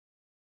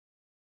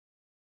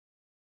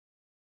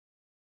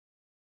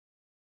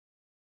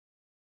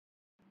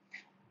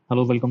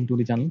Hello, welcome to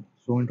the channel.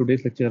 So in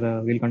today's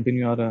lecture, we'll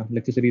continue our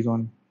lecture series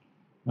on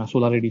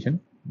solar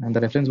radiation, and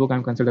the reference book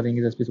I'm considering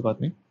is SP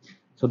SUKHATME.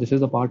 So this is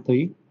the part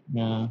 3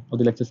 of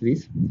the lecture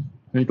series.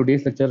 In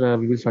today's lecture,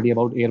 we will study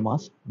about air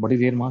mass, what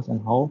is air mass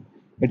and how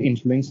it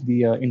influences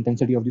the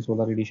intensity of the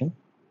solar radiation.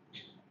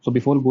 So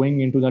before going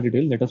into the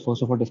detail, let us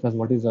first of all discuss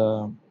what is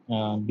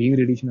beam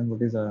radiation and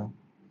what is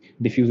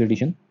diffuse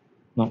radiation.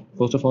 Now,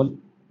 first of all,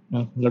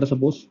 let us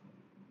suppose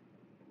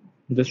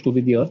this to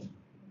be the Earth,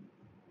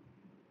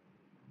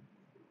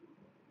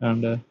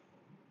 and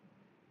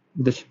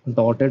this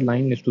dotted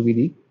line is to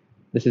be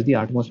this is the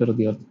atmosphere of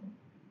the Earth.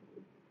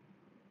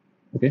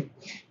 Okay,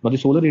 now the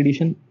solar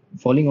radiation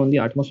falling on the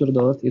atmosphere of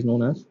the Earth is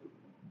known as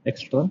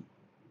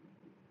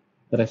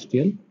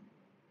extraterrestrial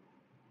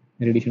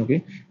radiation.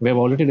 Okay, we have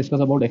already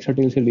discussed about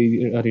extraterrestrial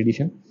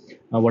radiation,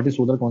 what is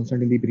solar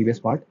constant in the previous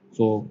part.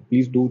 So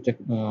please do check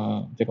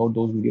out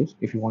those videos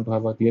if you want to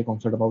have a clear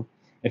concept about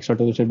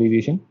extraterrestrial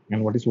radiation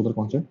and what is solar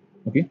constant.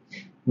 Okay,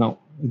 now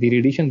the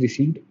radiation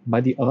received by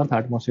the Earth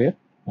atmosphere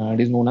it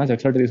is known as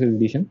extraterrestrial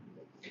radiation,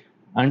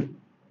 and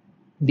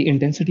the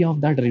intensity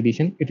of that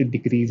radiation it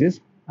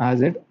decreases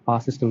as it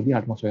passes through the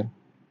atmosphere.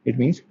 It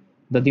means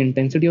that the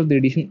intensity of the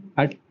radiation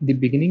at the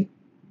beginning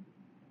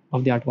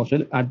of the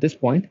atmosphere at this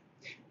point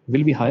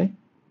will be high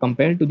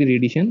compared to the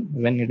radiation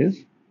when it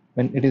is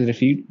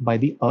received by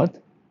the Earth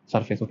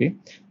surface. Okay,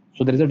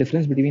 so there is a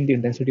difference between the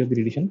intensity of the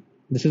radiation.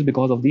 This is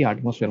because of the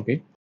atmosphere.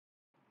 Okay,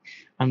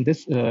 and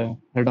this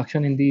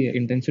reduction in the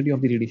intensity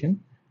of the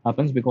radiation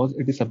happens because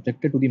it is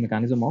subjected to the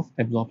mechanism of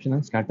absorption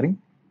and scattering,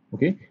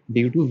 okay,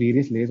 due to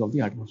various layers of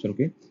the atmosphere.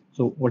 Okay,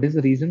 so what is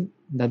the reason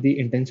that the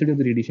intensity of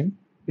the radiation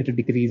it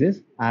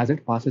decreases as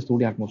it passes through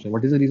the atmosphere?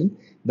 What is the reason?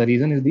 The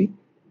reason is the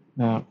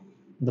that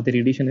the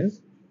radiation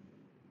is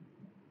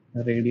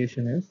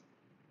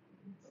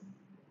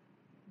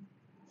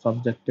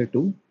subjected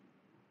to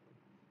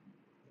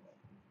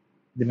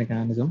the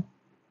mechanism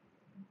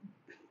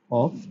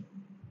of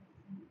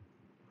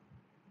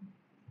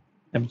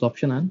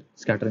absorption and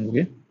scattering,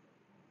 okay,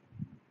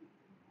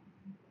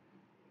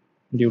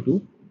 due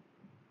to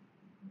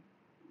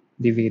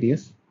the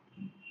various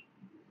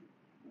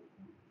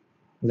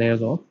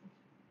layers of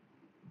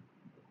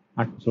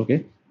atmosphere.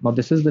 Okay, now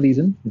this is the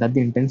reason that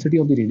the intensity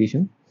of the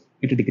radiation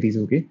it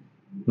decreases. Okay,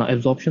 now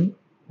absorption,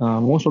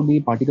 most of the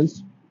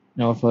particles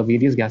of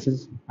various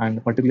gases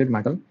and particulate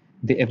matter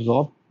they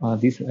absorb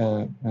this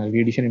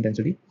radiation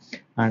intensity,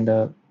 and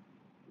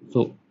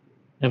so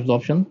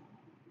absorption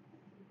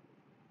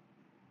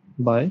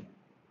by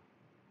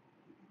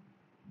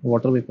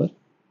water vapor,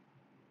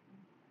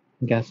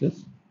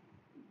 gases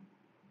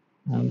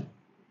and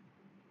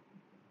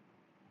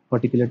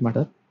particulate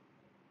matter.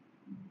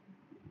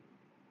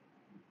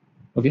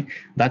 Okay,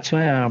 that's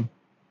why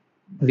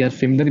we are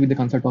familiar with the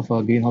concept of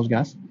greenhouse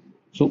gas.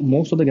 So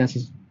most of the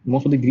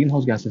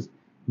greenhouse gases,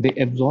 they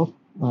absorb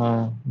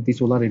the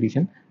solar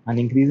radiation and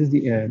increases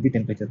the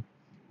temperature.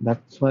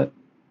 That's why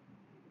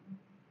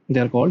they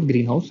are called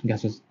greenhouse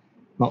gases.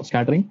 Now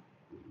scattering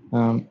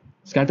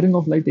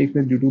of light takes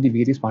place due to the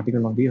various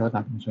particles on the Earth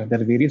atmosphere. There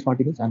are various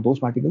particles, and those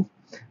particles,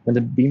 when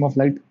the beam of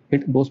light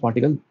hit those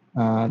particles,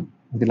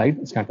 the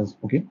light scatters.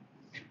 Okay.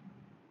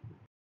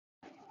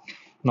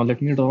 Now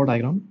let me draw a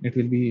diagram. It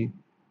will be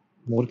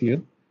more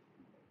clear.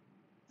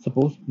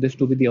 Suppose this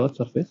to be the Earth's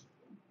surface,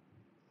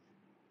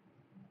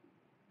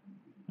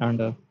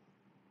 and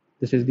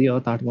this is the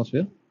Earth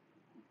atmosphere.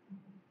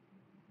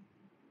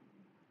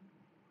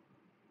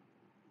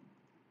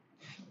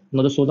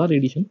 Now the solar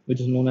radiation,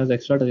 which is known as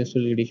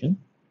extraterrestrial radiation,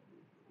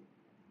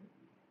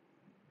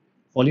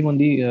 falling on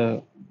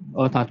the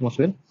Earth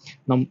atmosphere.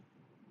 Now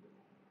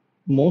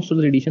most of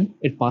the radiation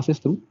it passes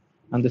through,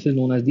 and this is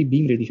known as the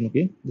beam radiation.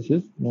 Okay, this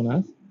is known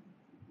as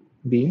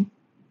beam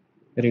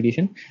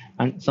radiation,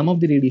 and some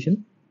of the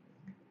radiation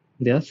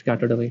they are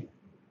scattered away.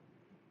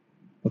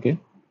 Okay,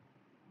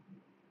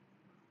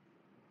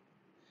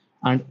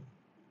 and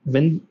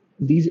when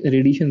these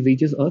radiation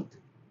reaches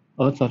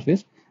Earth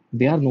surface,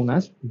 they are known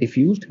as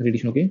diffused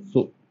radiation. Okay,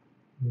 so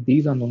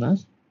these are known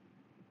as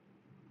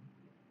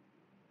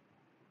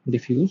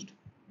diffused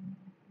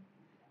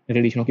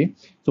radiation. Okay,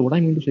 so what I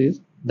mean to say is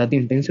that the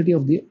intensity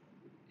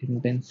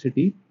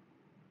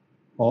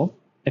of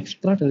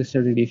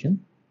extraterrestrial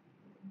radiation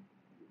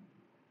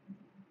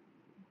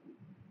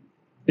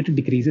it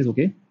decreases.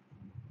 Okay,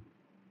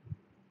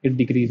 it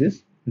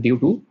decreases due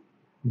to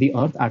the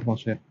Earth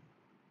atmosphere,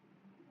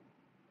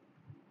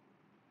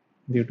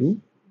 due to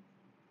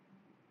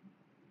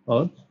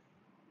Earth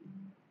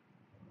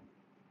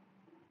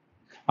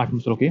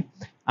atmosphere. Okay,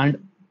 and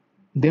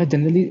they are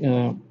generally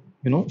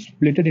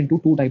splitted into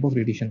two type of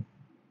radiation.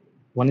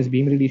 One is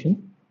beam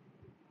radiation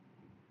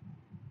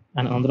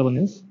and another one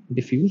is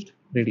diffused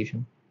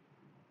radiation,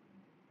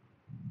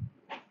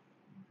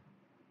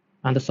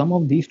 and the sum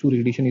of these two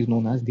radiation is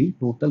known as the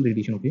total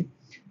radiation. Okay,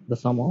 the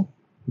sum of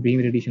beam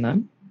radiation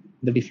and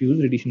the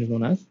diffused radiation is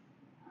known as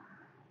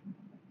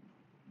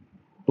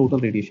total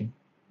radiation.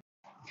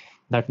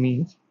 That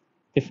means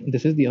if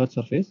this is the Earth's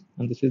surface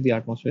and this is the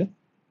atmosphere,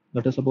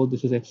 let us suppose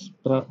this is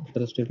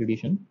extraterrestrial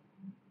radiation,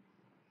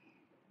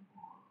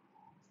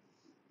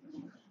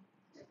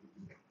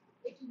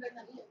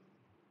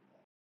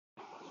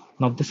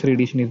 Now this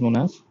radiation is known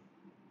as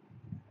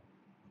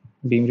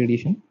beam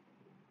radiation,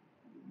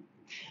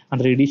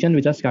 and the radiation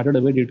which are scattered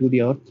away due to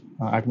the Earth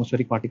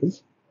atmospheric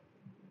particles,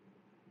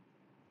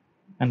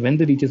 and when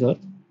they reaches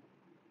Earth,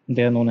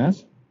 they are known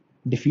as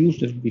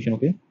diffused radiation.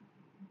 Okay,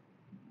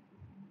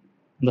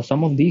 the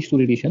sum of these two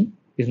radiation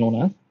is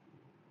known as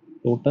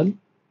total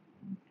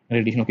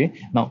radiation. Okay,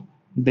 now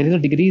there is a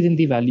decrease in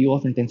the value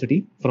of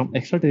intensity from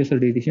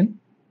extraterrestrial radiation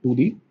to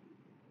the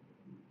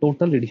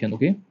total radiation.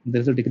 Okay,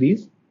 there is a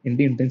decrease in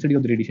the intensity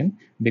of the radiation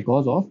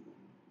because of,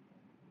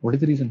 what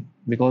is the reason?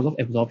 Because of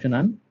absorption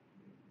and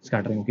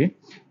scattering. Okay,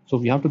 so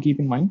we have to keep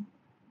in mind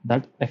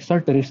that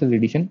extraterrestrial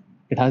radiation,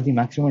 it has the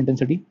maximum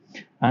intensity,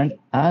 and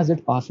as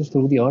it passes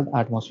through the Earth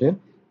atmosphere,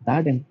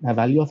 that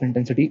value of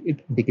intensity, it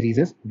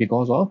decreases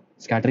because of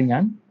scattering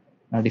and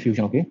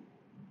diffusion. Okay,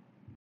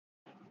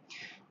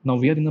 now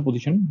we are in a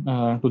position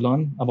to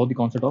learn about the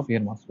concept of air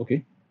mass.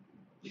 Okay,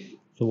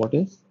 so what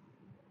is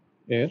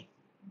air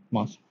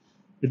mass?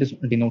 It is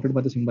denoted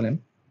by the symbol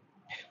m.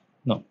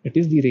 Now it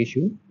is the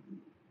ratio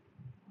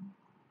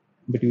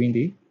between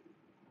the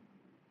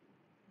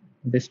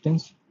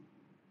distance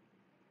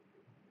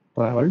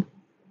traveled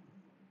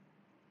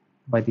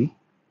by the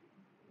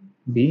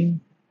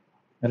beam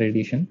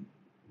radiation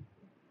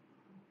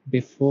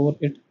before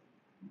it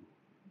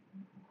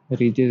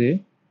reaches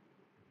a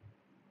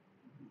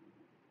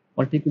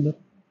particular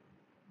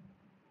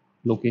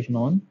location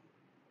on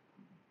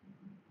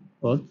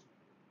Earth's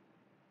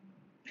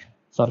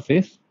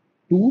surface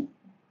to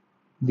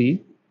the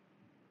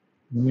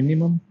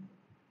minimum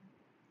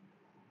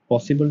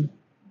possible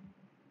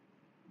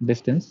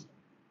distance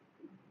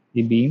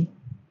the beam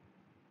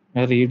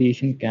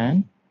radiation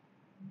can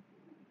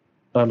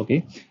travel.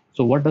 Okay,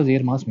 so what does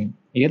air mass mean?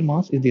 Air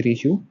mass is the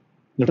ratio.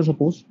 Let us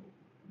suppose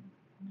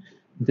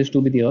this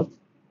to be the Earth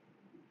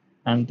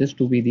and this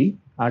to be the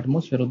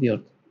atmosphere of the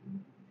Earth.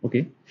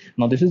 Okay,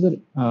 now this is the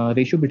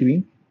ratio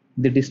between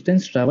the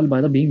distance traveled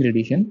by the beam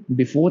radiation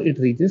before it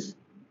reaches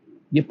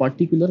a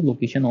particular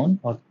location on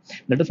Earth.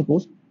 Let us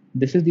suppose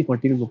this is the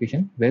particular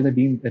location where the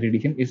beam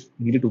radiation is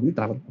needed to be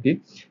traveled. Okay,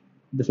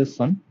 this is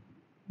Sun,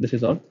 this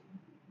is Earth.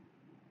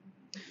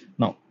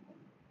 Now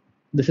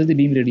this is the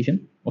beam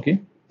radiation. Okay,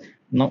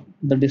 now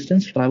the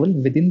distance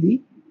traveled within the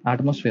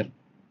atmosphere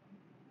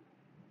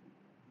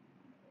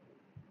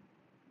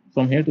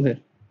from here to here.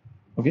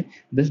 Okay,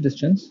 this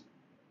distance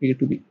A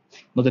to B.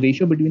 Now the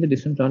ratio between the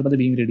distance traveled by the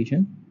beam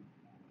radiation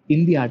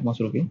in the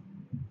atmosphere. Okay,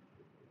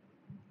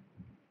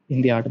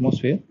 in the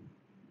atmosphere,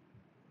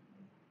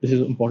 this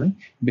is important,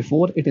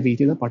 before it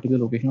reaches a particular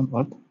location on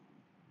Earth.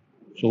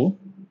 So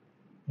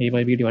A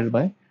by B divided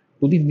by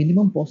to the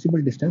minimum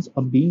possible distance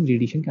a beam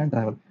radiation can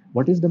travel.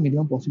 What is the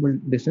minimum possible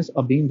distance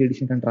a beam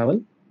radiation can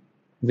travel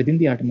within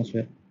the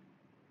atmosphere?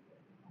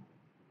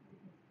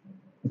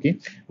 Okay,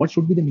 what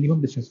should be the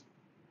minimum distance?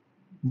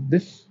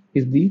 This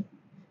is the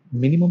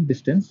minimum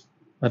distance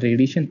a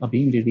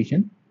beam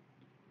radiation,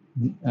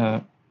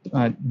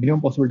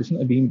 minimum possible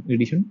distance a beam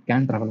radiation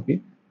can travel.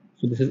 Okay,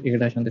 so this is A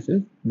dash and this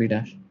is B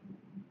dash.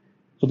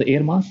 So the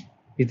air mass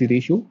is the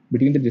ratio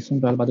between the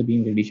distance traveled by the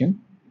beam radiation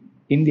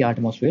in the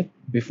atmosphere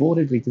before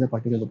it reaches a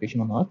particular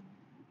location on Earth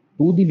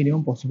to the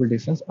minimum possible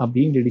distance a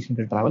beam radiation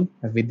can travel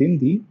within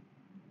the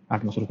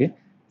atmosphere. Okay,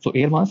 so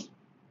air mass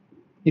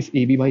is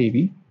AB by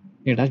AB,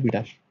 A dash B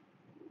dash.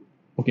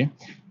 Okay,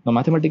 now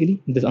mathematically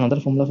there's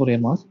another formula for air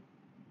mass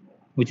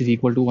which is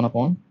equal to 1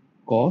 upon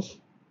cos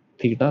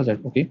theta z.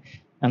 Okay,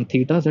 and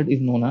theta z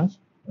is known as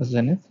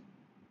zenith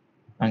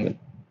angle.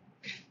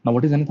 Now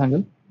what is zenith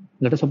angle?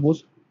 Let us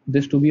suppose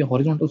this to be a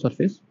horizontal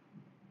surface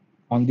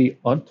on the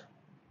Earth.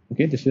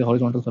 Okay, this is a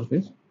horizontal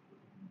surface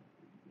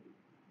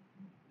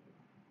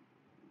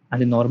and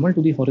the normal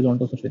to the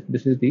horizontal surface.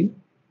 This is the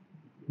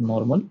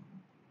normal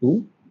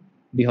to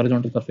the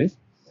horizontal surface,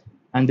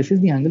 and this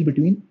is the angle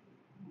between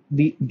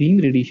the beam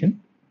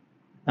radiation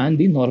and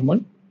the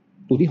normal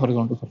to the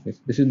horizontal surface.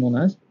 This is known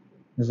as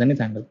zenith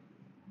angle.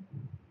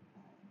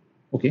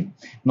 Okay,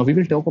 now we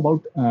will talk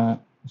about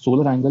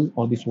solar angle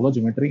or the solar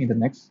geometry in the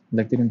next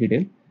lecture in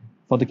detail.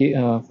 For the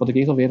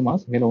case of air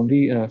mass, we are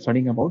only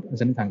studying about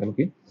zenith angle.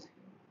 Okay,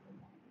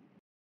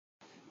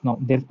 now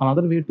there's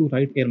another way to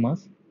write air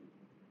mass,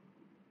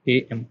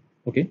 AM.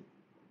 Okay,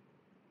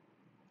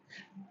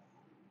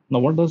 now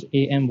what does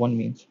AM1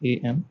 means?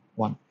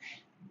 AM1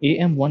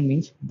 AM1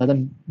 means that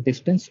the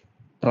distance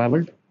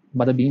traveled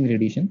by the beam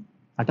radiation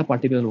at a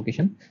particular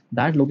location,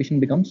 that location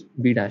becomes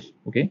B dash.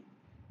 Okay,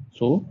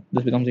 so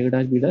this becomes A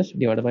dash B dash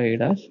divided by A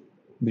dash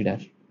B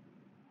dash.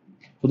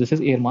 So this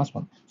is air mass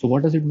 1. So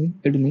what does it mean?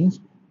 It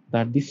means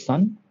that the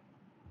sun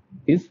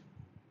is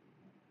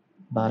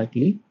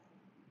directly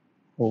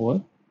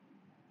over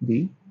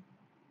the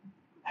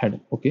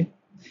head. Okay,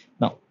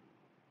 now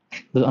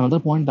there's another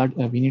point that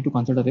we need to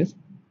consider is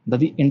that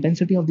the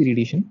intensity of the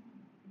radiation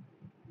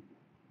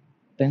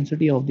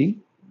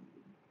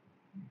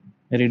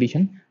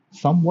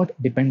somewhat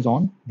depends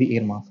on the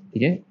air mass.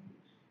 Okay,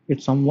 it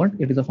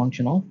is a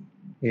function of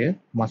air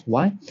mass.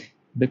 Why?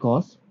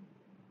 Because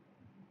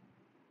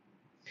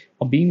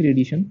a beam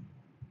radiation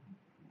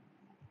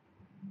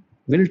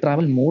will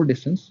travel more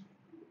distance,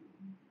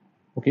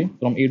 okay,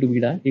 from A to B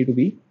dash, A to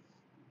B.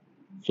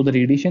 So the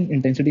radiation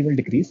intensity will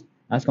decrease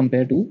as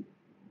compared to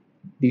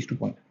these 2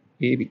 points,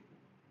 A, B,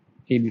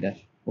 A, B dash.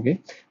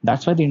 Okay,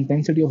 that's why the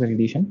intensity of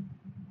radiation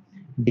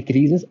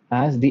decreases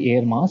as the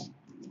air mass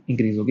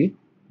increases. Okay,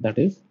 that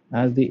is,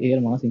 as the air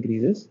mass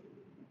increases,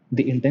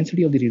 the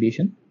intensity of the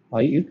radiation,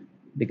 why it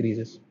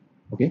decreases.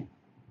 Okay,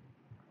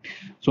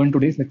 so in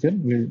today's lecture,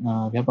 we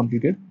have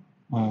completed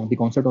the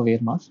concept of air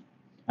mass,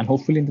 and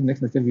hopefully in the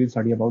next lecture we will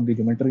study about the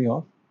geometry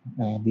of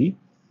the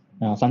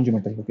sun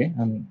geometry. Okay,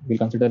 and we'll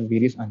consider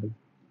various angles.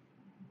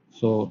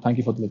 So thank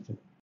you for the lecture.